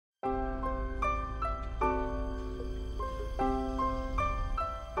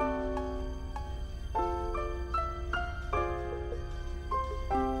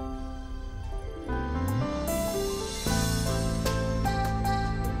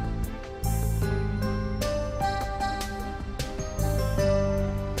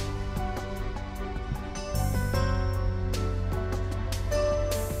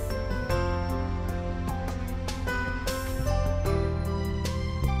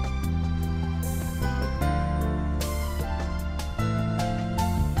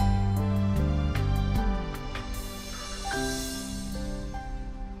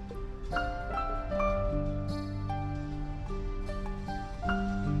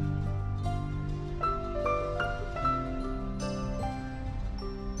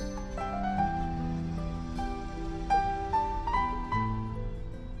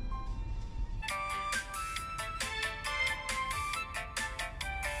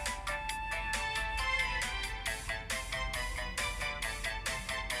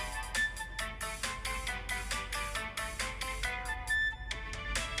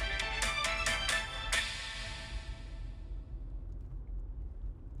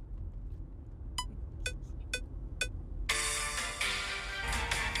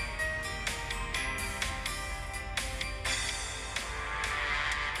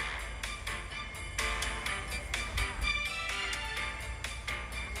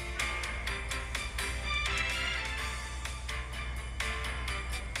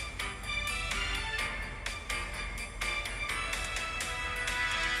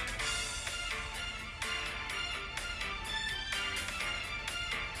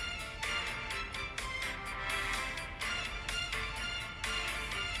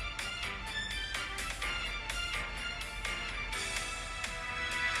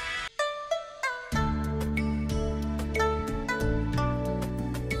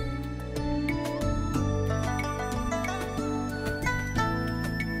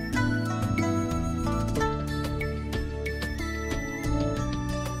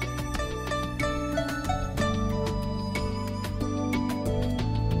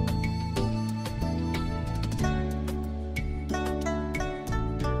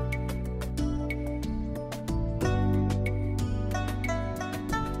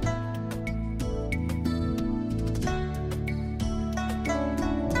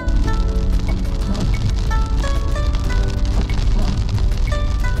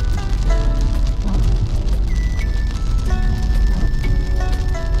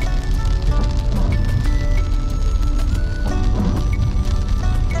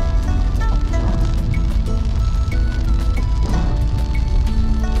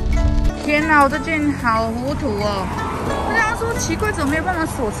哪，我这件好糊涂哦！我想说奇怪，怎么没有办法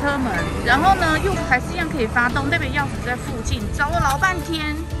锁车门？然后呢，又还是一样可以发动，那边钥匙在附近，找了老半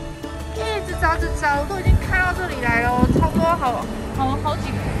天，一直找，我都已经开到这里来了，差不多好几，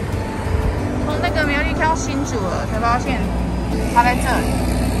从那个苗栗开到新竹了，才发现它在这里。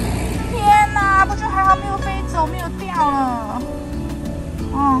天哪，不就还好没有飞走，没有掉了。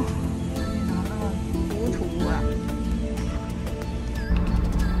哦，怎么那么糊涂啊？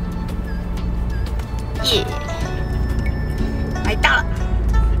耶！买到了！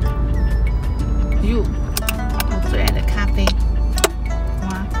哟，我最爱的咖啡。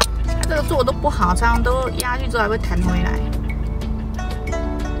哇，它这个做的都不好，常常都压下去之后还会弹回来。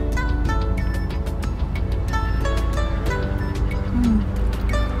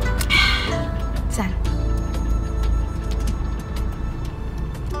赞。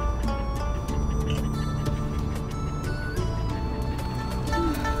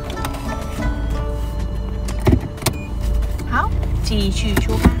好，继续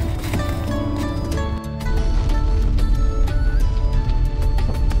出发。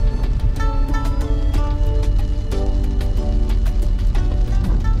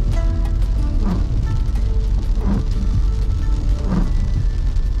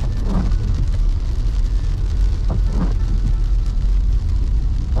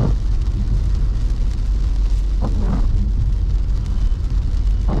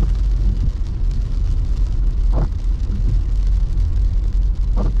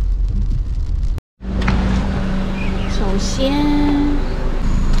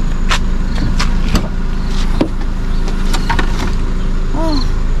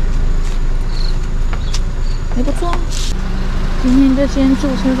还不错。今天就先驻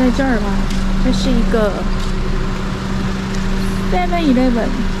车在这儿吧。这是一个 7-Eleven，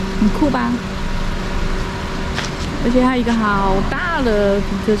 很酷吧？而且它一个好大的停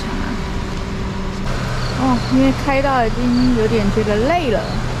车场啊！哦，因为开到已经有点觉得累了，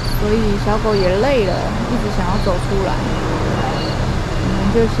所以小狗也累了，一直想要走出来。我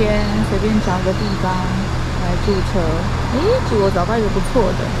们就先随便找个地方来驻车。结果找到一个不错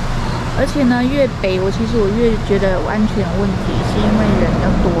的。而且呢，越北其实我越觉得有安全问题，是因为人要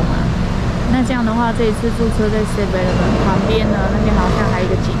多嘛。那这样的话，这一次驻车在 7-Eleven 旁边呢，那边好像还有一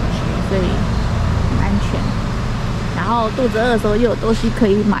个警局，所以很安全。然后肚子饿的时候又有东西可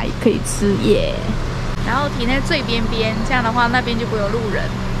以买可以吃耶。然后停在最边边，这样的话那边就不会有路人，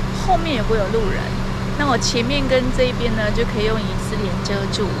后面也不会有路人。那我前面跟这一边呢，就可以用一次帘遮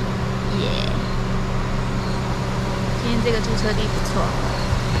住耶。今天这个驻车地不错。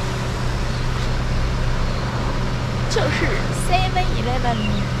就是 7-Eleven，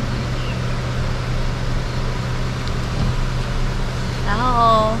 然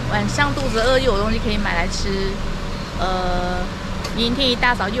后晚上肚子饿又有东西可以买来吃，明天一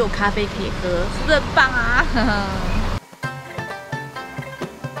大早又有咖啡可以喝，是不是很棒啊？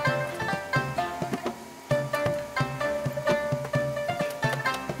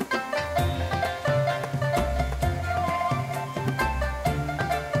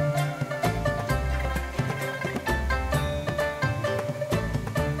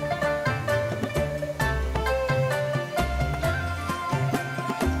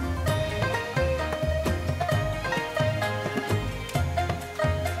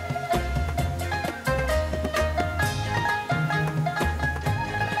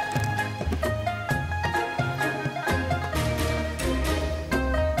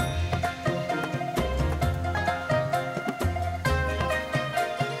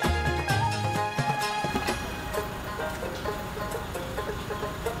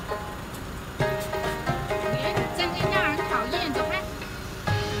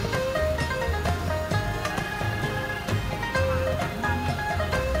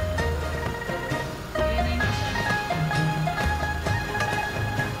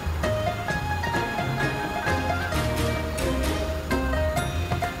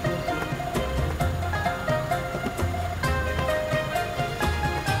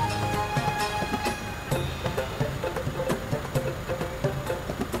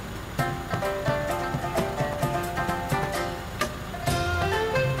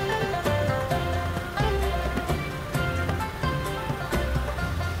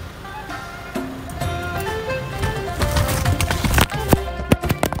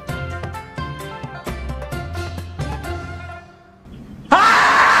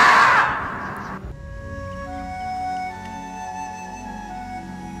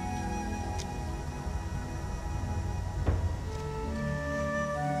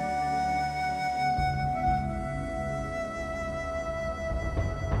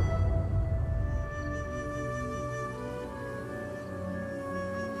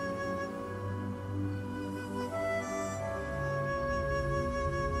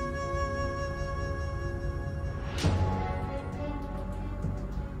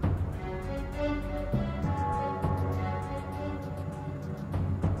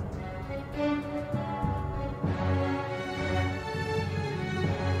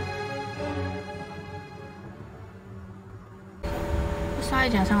沙粒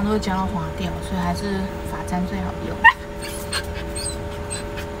夹常常都会夹到滑掉，所以还是发簪最好用。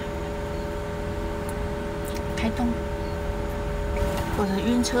开动。或者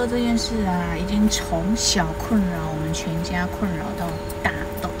晕车这件事啊，已经从小困扰我们全家，困扰到大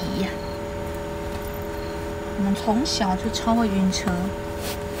都一样。我们从小就超会晕车，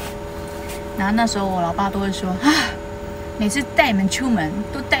然后那时候我老爸都会说啊，每次带你们出门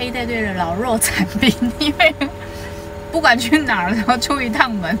都带一大堆的老弱残兵，因为不管去哪儿，然后出一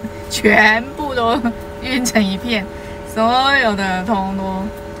趟门，全部都晕成一片，所有的通通都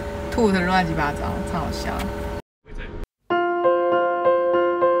吐得乱七八糟，超好笑。